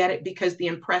won't forget it because the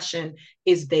impression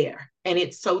is there and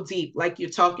it's so deep, like you're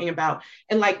talking about.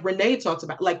 And like Renee talks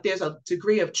about, like there's a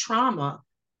degree of trauma,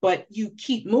 but you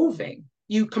keep moving,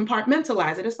 you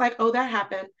compartmentalize it. It's like, oh, that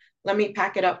happened. Let me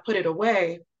pack it up, put it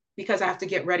away, because I have to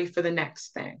get ready for the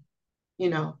next thing, you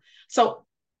know? So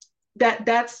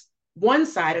that's one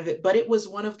side of it, but it was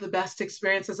one of the best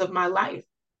experiences of my life.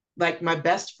 Like my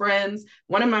best friends,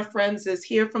 one of my friends is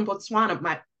here from Botswana.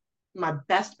 My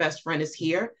best friend is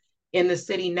here in the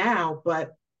city now,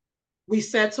 but we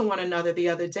said to one another the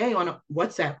other day on a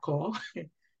WhatsApp call,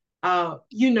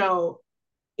 you know,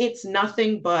 it's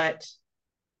nothing but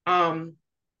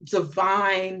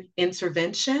divine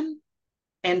intervention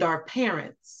and our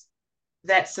parents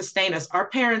that sustain us. Our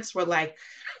parents were like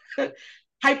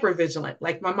hyper vigilant.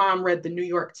 Like my mom read the New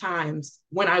York Times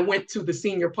when I went to the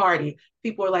senior party.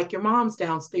 People were like, your mom's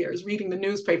downstairs reading the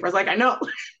newspaper. I was like, I know.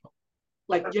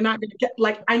 Like, you're not going to get,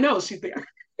 like, I know she's there.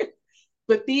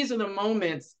 But these are the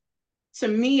moments. To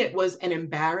me, it was an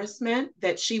embarrassment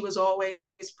that she was always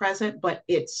present, but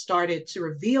it started to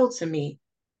reveal to me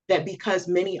that because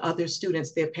many other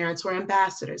students, their parents were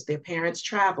ambassadors, their parents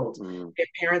traveled, their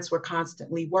parents were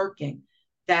constantly working,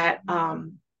 that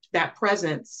that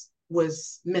presence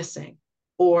was missing,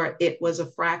 or it was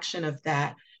a fraction of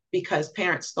that because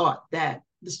parents thought that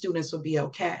the students would be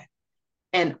okay.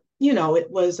 And, you know, it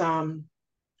was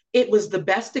the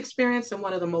best experience and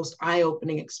one of the most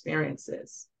eye-opening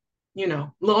experiences. You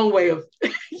know, long way of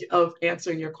of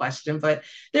answering your question, but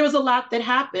there was a lot that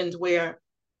happened where,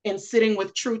 in sitting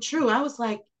with True, I was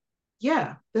like,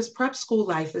 yeah, this prep school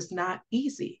life is not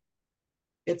easy.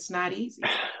 It's not easy.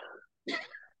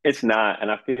 It's not,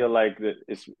 and I feel like that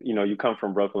it's, you know, you come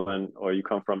from Brooklyn or you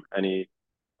come from any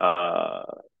uh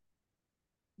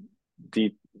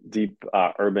deep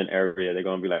urban area, they're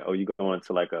gonna be like, oh, you going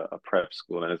to like a prep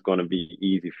school and it's gonna be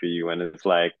easy for you, and it's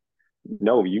like,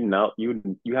 no,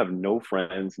 you have no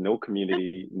friends, no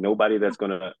community, nobody that's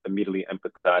gonna immediately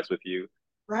empathize with you.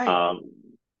 Right. Um,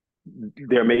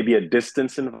 there may be a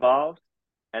distance involved,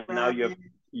 and now Right. you have,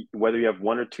 whether you have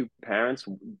one or two parents,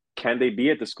 can they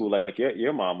be at the school like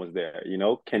your mom was there? You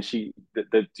know, can she?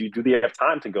 Do they have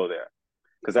time to go there?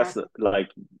 Because that's like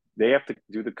they have to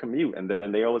do the commute, and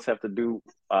then they always have to do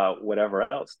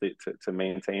whatever else to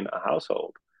maintain a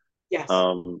household. Yes.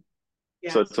 So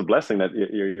Yes. it's a blessing that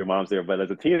your mom's there. But as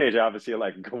a teenager, obviously, you're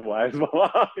like, why is my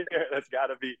mom here? That's got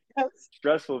to be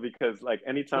stressful, because like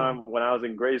anytime when I was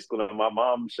in grade school and my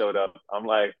mom showed up, I'm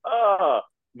like, oh,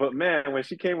 but man, when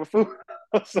she came with food,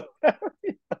 I was so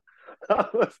happy.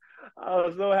 I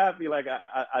was so happy. Like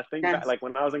I think back, like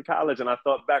when I was in college and I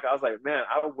thought back, I was like, man,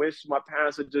 I wish my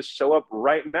parents would just show up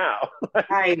right now.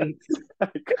 Right.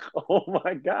 Like, oh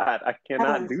my God, I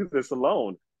cannot do this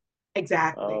alone.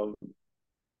 Exactly.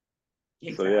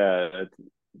 So yeah,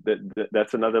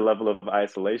 that's another level of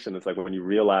isolation. It's like when you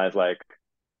realize like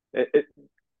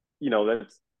you know,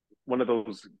 that's one of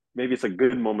those, maybe it's a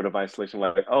good moment of isolation,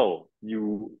 like, oh,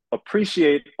 you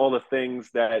appreciate all the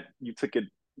things that you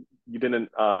didn't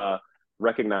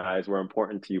recognize were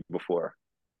important to you before.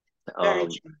 Very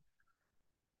true.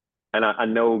 And I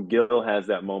know Gil has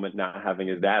that moment not having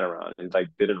his dad around. He's like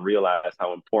didn't realize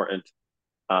how important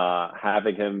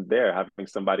having him there, having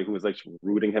somebody who was like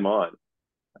rooting him on.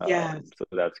 Yes. So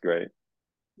that's great.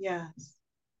 Yes.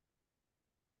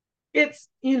 It's,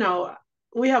 you know,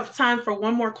 we have time for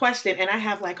one more question, and I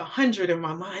have like 100 in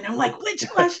my mind. I'm like, which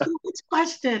question? Which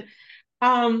question?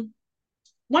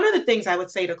 One of the things I would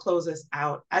say to close us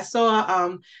out, I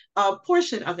saw a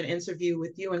portion of an interview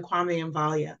with you and Kwame and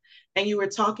Valia, and you were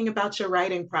talking about your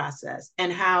writing process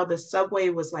and how the subway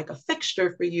was like a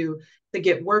fixture for you to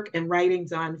get work and writing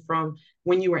done from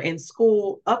when you were in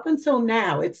school up until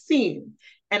now, it seemed.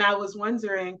 And I was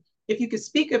wondering if you could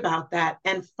speak about that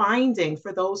and finding,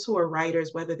 for those who are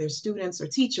writers, whether they're students or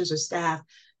teachers or staff,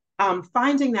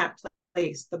 finding that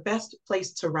place, the best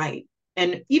place to write.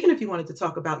 And even if you wanted to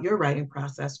talk about your writing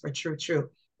process for True,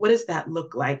 what does that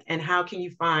look like? And how can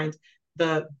you find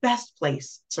the best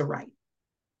place to write?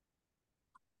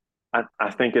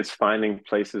 I think it's finding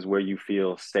places where you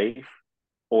feel safe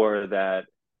or that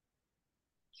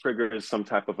triggers some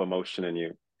type of emotion in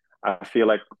you. I feel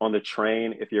like on the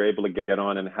train, if you're able to get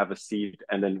on and have a seat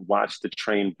and then watch the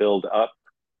train build up,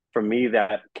 for me,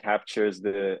 that captures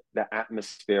the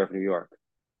atmosphere of New York.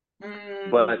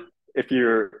 But Mm. if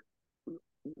you're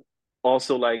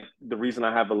also like, the reason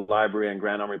I have a library in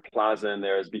Grand Armory Plaza in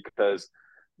there is because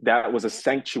that was a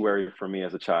sanctuary for me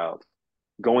as a child.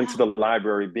 Going Yeah. to the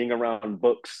library, being around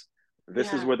books,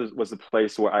 this is Yeah. where this was a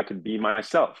place where I could be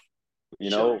myself. You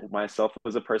Sure. know, myself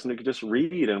as a person who could just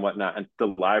read and whatnot. And the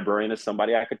librarian is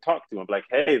somebody I could talk to and be like,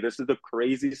 hey, this is the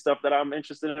crazy stuff that I'm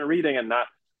interested in reading and not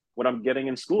what I'm getting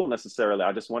in school necessarily.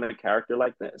 I just wanted a character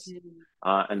like this.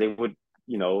 Mm. And they would,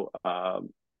 you know,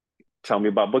 tell me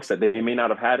about books that they may not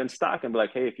have had in stock and be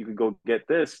like, hey, if you could go get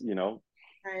this, you know.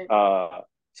 Right.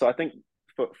 So I think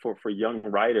for young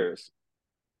writers,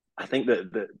 I think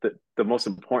that the most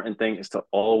important thing is to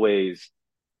always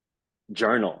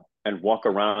journal and walk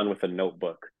around with a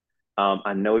notebook.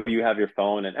 I know you have your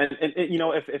phone, and you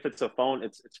know, if it's a phone,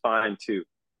 it's fine too.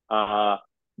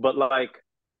 But like,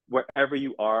 wherever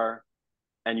you are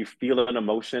and you feel an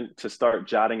emotion, to start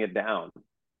jotting it down.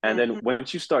 And then Mhm.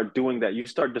 once you start doing that, you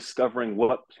start discovering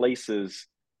what places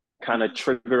kind of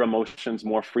trigger emotions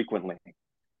more frequently.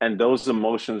 And those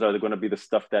emotions are going to be the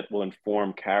stuff that will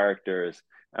inform characters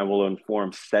and will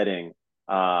inform setting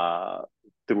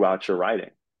throughout your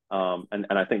writing. And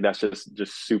I think that's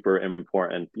just super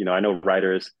important. You know, I know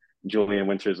writers, Julian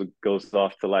Winters goes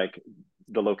off to like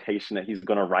the location that he's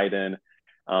going to write in,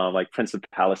 like Prince of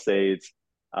Palisades.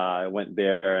 I went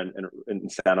there in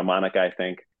Santa Monica, I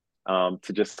think,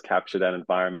 to just capture that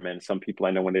environment. Some people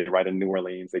I know, when they write in New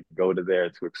Orleans, they go to there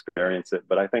to experience it.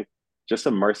 But I think just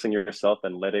immersing yourself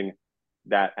and letting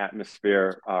that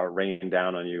atmosphere rain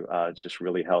down on you just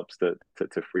really helps to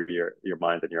free your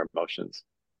mind and your emotions.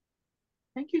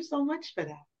 Thank you so much for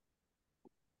that.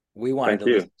 We wanted Thank to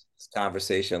you. listen to this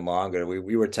conversation longer.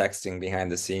 We were texting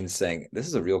behind the scenes saying, this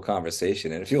is a real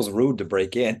conversation, and it feels rude to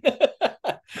break in.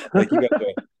 Like, you guys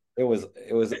were,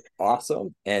 it was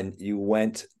awesome. And you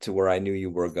went to where I knew you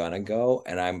were gonna go.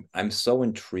 And I'm so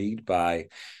intrigued by,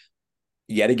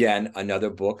 yet again, another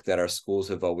book that our schools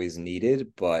have always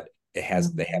needed, but they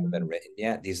haven't been Mhm. written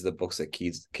yet. These are the books that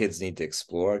kids need to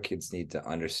explore, kids need to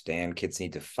understand, kids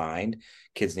need to find,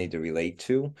 kids need to relate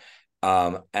to.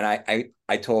 And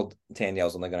I told Tanya I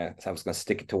was gonna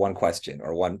stick it to one question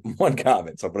or one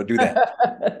comment. So I'm gonna do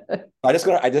that.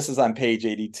 This is on page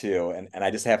 82, and I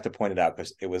just have to point it out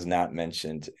because it was not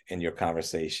mentioned in your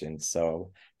conversation.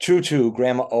 So, true,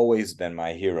 Grandma always been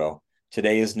my hero.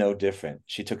 Today is no different.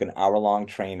 She took an hour-long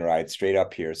train ride straight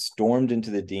up here, stormed into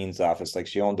the dean's office like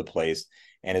she owned the place,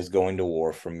 and is going to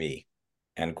war for me.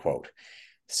 End quote.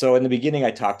 So in the beginning,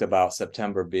 I talked about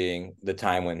September being the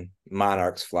time when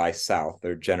monarchs fly south,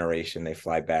 their generation, they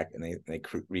fly back and they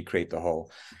recreate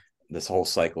this whole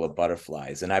cycle of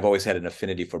butterflies. And I've always had an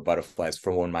affinity for butterflies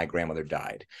from when my grandmother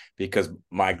died, because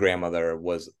my grandmother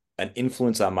was an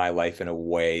influence on my life in a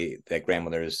way that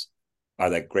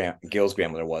Gil's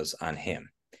grandmother was on him.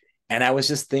 And I was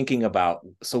just thinking about,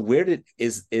 so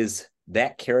is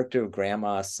that character of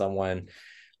grandma someone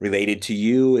related to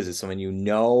you? Is it someone you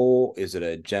know? Is it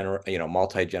a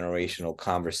multi-generational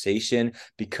conversation?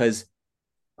 Because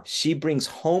she brings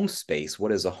home space.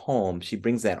 What is a home? She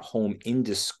brings that home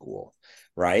into school,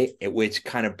 right? Which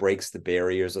kind of breaks the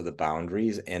barriers of the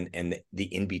boundaries and the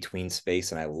in-between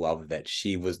space. And I love that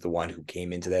she was the one who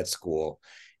came into that school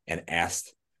and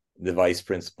asked the vice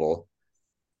principal,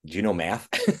 do you know math?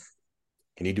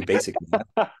 Can you do basic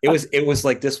math? It was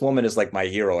like, this woman is like my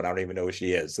hero, and I don't even know who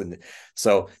she is. And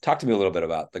so talk to me a little bit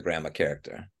about the grandma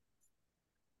character.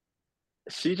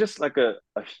 She just like a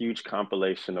huge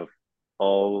compilation of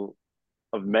all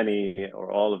many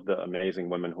or all of the amazing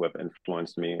women who have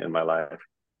influenced me in my life.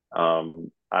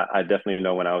 I definitely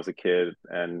know when I was a kid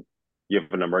and you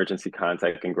have an emergency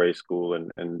contact in grade school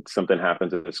and something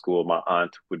happens at the school, my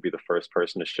aunt would be the first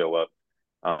person to show up,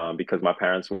 because my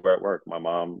parents were at work. My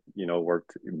mom, you know,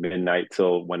 worked midnight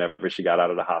till whenever she got out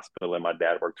of the hospital, and my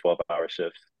dad worked 12-hour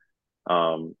shifts.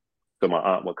 So my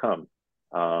aunt would come.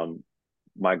 Um,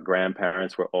 my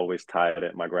grandparents were always tied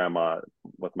in. My grandma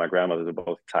with my grandmothers are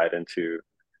both tied into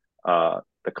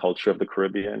the culture of the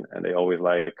Caribbean, and they always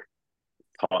like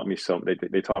taught me so.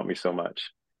 They taught me so much.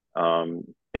 Um,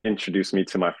 Introduced me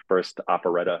to my first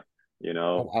operetta. You Oh,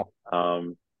 know,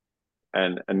 wow.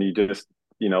 and you just,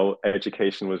 you know,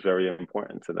 education was very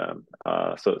important to them.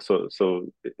 So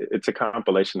it's a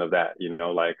compilation of that. You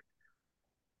know, like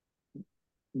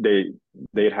they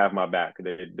they'd have my back.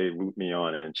 They root me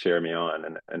on and cheer me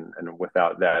on, and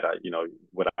without that, you know,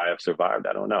 would I have survived?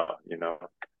 I don't know. You know,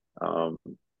 um,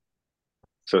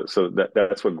 so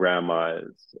that's what grandma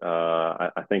is.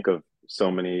 I think of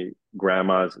so many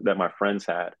grandmas that my friends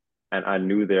had, and I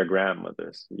knew their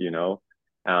grandmothers, you know.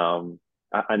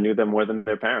 I knew them more than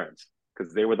their parents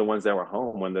because they were the ones that were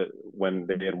home when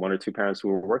they had one or two parents who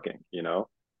were working, you know,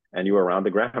 and you were around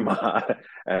the grandma.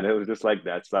 And it was just like,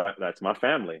 that's my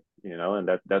family, you know, and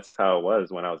that's how it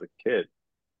was when I was a kid.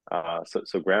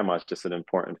 So grandma's just an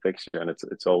important fixture, and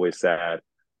it's always sad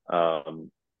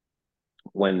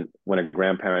when a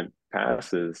grandparent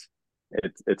passes.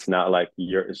 It's not like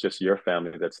it's just your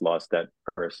family that's lost that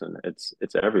person. It's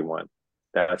everyone.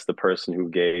 That's the person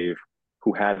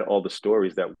who had all the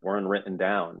stories that weren't written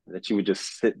down, that you would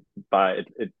just sit by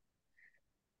it.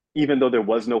 Even though there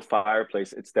was no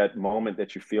fireplace, it's that moment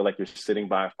that you feel like you're sitting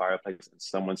by a fireplace and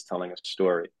someone's telling a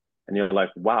story. And you're like,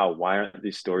 wow, why aren't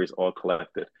these stories all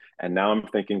collected? And now I'm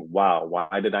thinking, wow,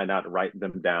 why did I not write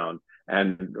them down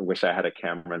and wish I had a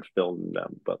camera and filmed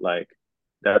them? But like,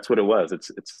 that's what it was.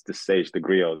 It's the sage, the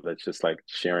griot, that's just like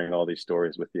sharing all these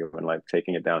stories with you and like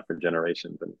taking it down for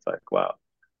generations. And it's like, wow.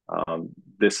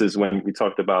 This is when we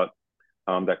talked about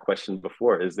that question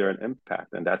before, is there an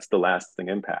impact? And that's the lasting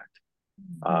impact.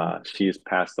 She is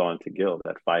passed on to Gil,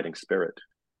 that fighting spirit.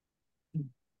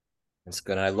 That's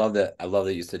good. And I love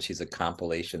that you said she's a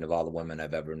compilation of all the women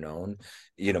I've ever known,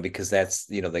 you know, because that's,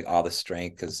 you know, like all the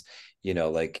strength, because, you know,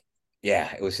 like,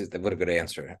 yeah, it was just, what a good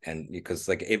answer. And because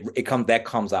like that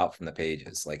comes out from the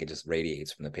pages, like it just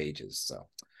radiates from the pages. So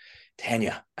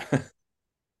Tanya.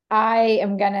 I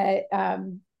am gonna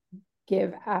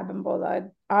give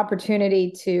Abimbola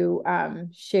opportunity to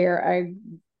share a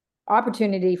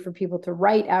opportunity for people to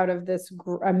write out of this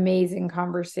amazing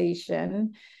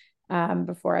conversation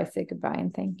before I say goodbye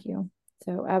and thank you.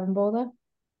 So Abimbola.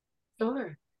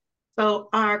 Sure. So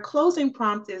our closing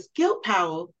prompt is: Gil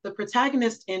Powell, the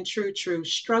protagonist in True True,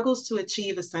 struggles to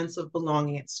achieve a sense of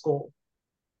belonging at school.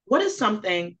 What is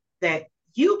something that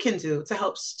you can do to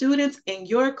help students in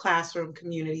your classroom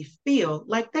community feel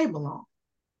like they belong?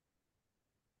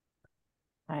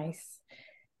 Nice.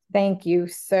 Thank you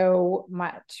so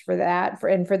much for that,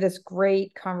 and for this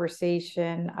great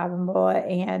conversation, Abimbola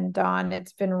and Dawn.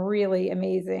 It's been really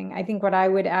amazing. I think what I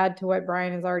would add to what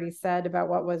Brian has already said about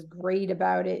what was great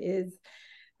about it is,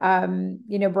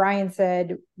 you know, Brian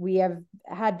said we have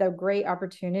had the great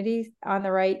opportunity on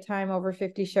the Right Time Over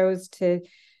 50 shows to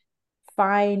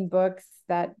find books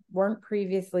that weren't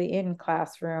previously in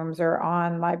classrooms or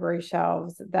on library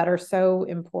shelves that are so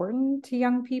important to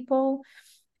young people.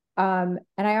 And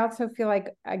I also feel like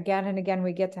again and again,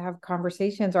 we get to have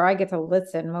conversations, or I get to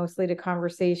listen mostly to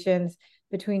conversations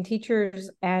between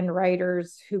teachers and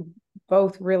writers who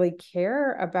both really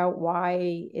care about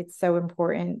why it's so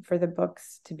important for the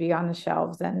books to be on the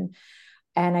shelves. And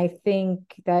I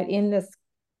think that in this,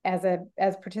 as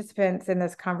participants in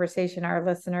this conversation, our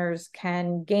listeners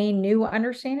can gain new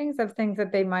understandings of things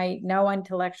that they might know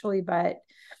intellectually, but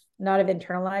not have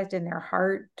internalized in their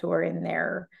heart or in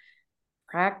their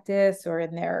practice or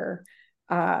in their,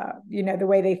 you know, the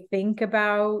way they think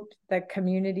about the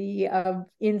community of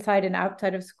inside and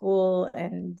outside of school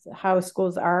and how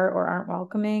schools are or aren't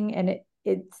welcoming. And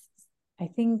I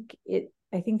think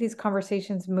these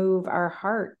conversations move our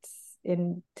hearts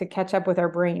to catch up with our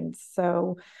brains.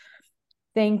 So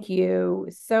thank you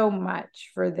so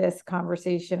much for this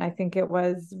conversation. I think it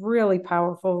was really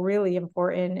powerful, really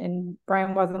important. And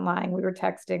Brian wasn't lying. We were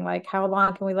texting like, how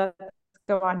long can we let this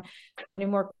go on? Any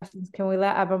more questions can we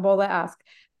let Abimbola ask?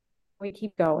 We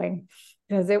keep going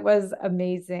because it was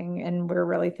amazing. And we're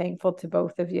really thankful to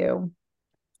both of you.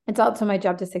 It's also my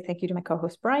job to say thank you to my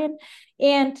co-host, Brian,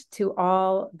 and to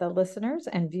all the listeners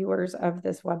and viewers of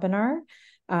this webinar.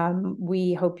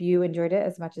 We hope you enjoyed it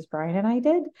as much as Brian and I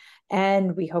did.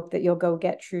 And we hope that you'll go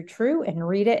get True True and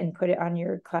read it and put it on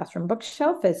your classroom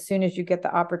bookshelf as soon as you get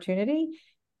the opportunity.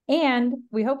 And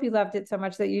we hope you loved it so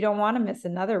much that you don't want to miss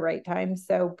another Right Time.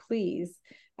 So please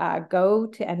go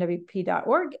to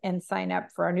nwp.org and sign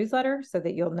up for our newsletter so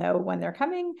that you'll know when they're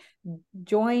coming.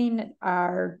 Join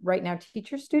our Right Now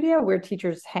Teacher Studio, where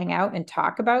teachers hang out and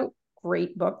talk about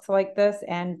great books like this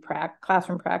and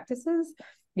classroom practices.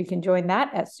 You can join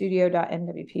that at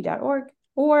studio.nwp.org,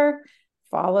 or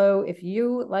follow, if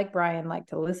you, like Brian, like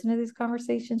to listen to these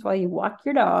conversations while you walk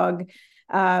your dog.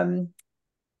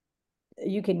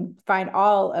 You can find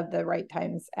all of the Right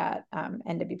Times at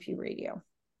NWP Radio.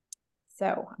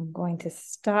 So I'm going to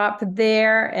stop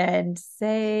there and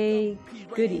say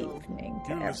good evening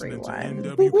to You're listening to everyone.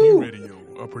 NWP Woo-hoo.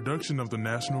 Radio, a production of the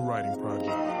National Writing Project.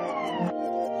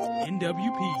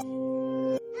 NWP.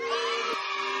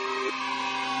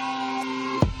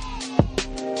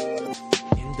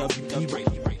 NWP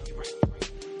Radio.